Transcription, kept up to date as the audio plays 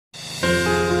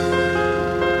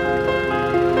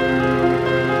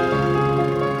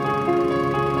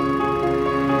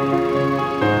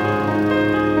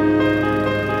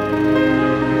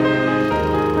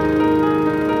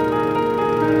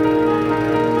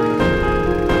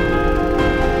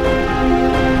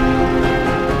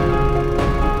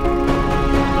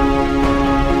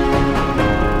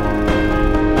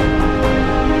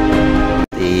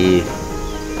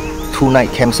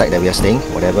2-night campsite that we are staying,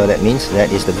 whatever that means.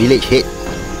 That is the village head.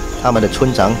 他们的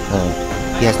村长,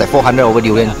 he has like 400 over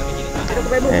durian.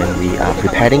 And we are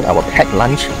preparing our packed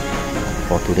lunch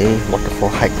for today waterfall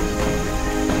hike.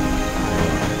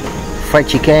 Fried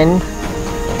chicken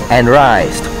and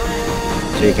rice.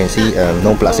 So you can see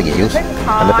no plastic is used,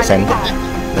 100%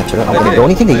 natural. The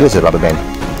only thing they use is rubber band.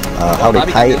 How they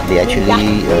tie it, they actually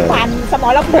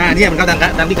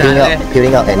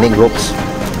peeling out and make ropes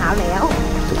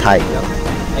to tie.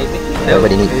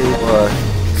 Everybody needs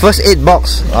first aid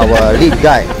box. Our lead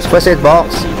guy, first aid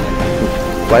box.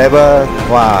 Whatever,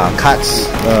 cuts,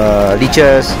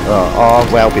 leeches, all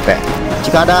well prepared.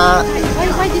 Chikada,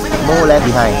 more left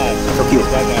behind. So cute.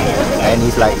 And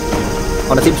he's like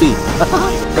on the same tree.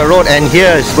 The road, and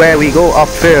here is where we go off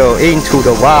trail into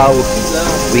the wild.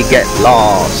 We get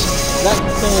lost.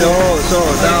 So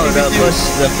now the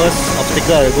first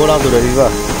obstacle is go down to the river.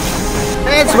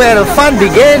 That's where the fun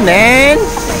began, man.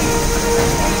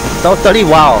 Totally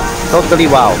wow. Totally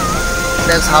wow.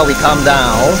 That's how we come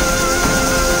down.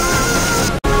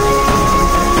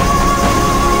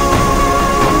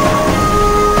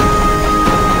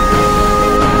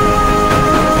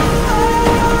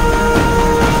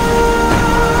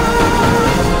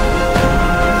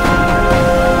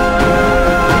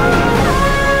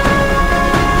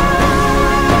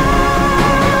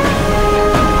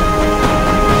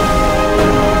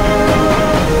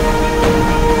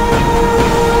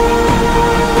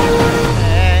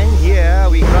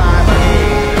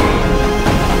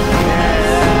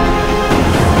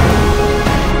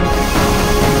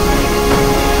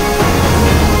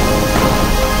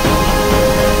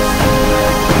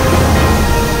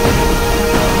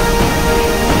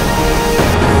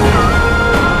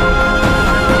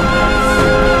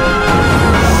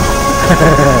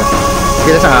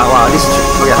 Okay, that's wow, this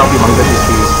look at how humongous this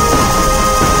tree is.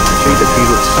 Show you the tree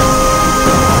roots.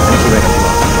 Let me see where I can see.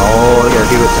 Oh, look at the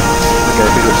tree roots. Look at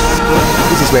the tree roots.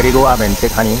 This is where they go up and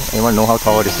take honey. You want to know how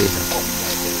tall this is?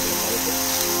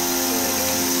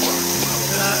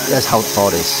 That's how tall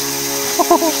it is.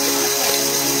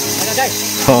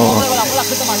 Oh.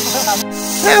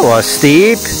 That was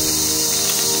steep.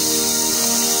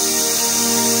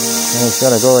 It's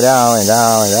gonna go down and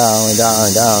down and down and down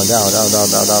and down and down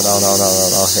and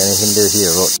into the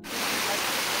road.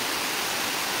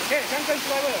 Okay, champion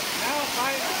driver. Now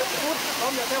try foot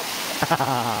from yourself.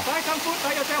 Try some foot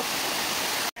by yourself.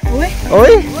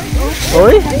 Oi,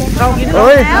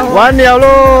 完了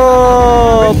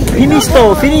咯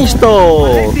Finito.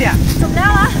 จบแล้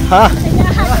วเหรอ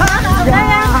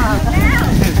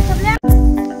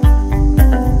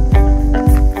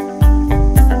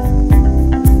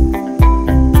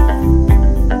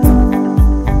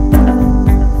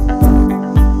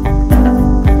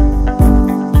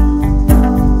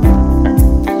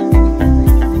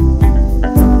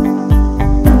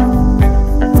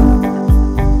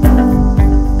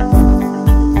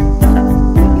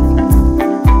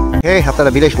Okay, after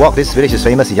the village walk, this village is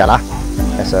famous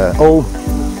as an old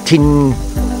tin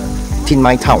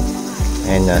mine town,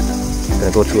 and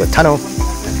gonna go through a tunnel.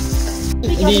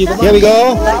 Here we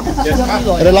go.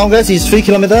 And the longest is 3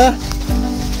 kilometers.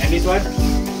 And this one?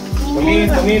 For me,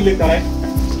 look like.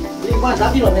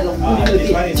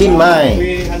 Tin mine.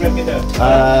 300 meters.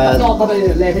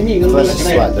 First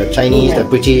is what? The Chinese, the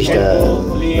British,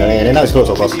 and now it's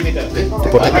closed, of course, to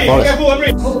protect the forest.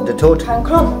 The toad.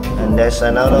 And there's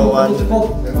another one.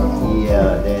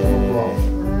 Yeah, there.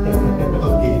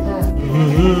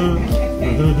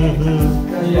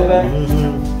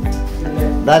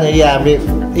 Done already,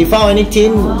 you found any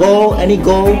tin, gold, any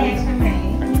gold?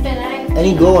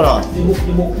 Any gold or not? I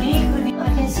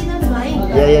can see them flying.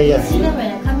 Yeah. See them when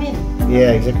I come in.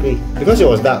 Yeah, exactly. Because it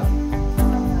was dark.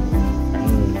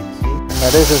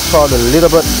 This is called the Little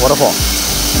Bird Waterfall.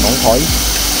 Nong Thoi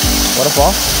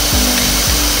Waterfall.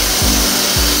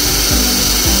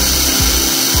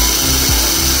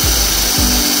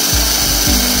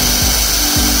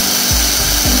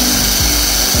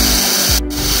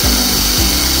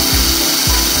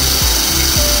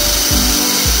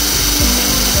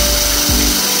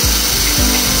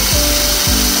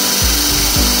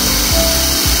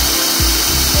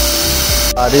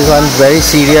 This one very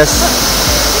serious.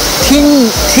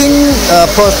 Tin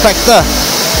prospector.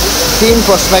 Tin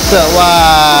prospector.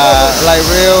 Wow, like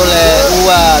real.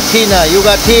 Wow, tin. You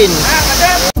got tin.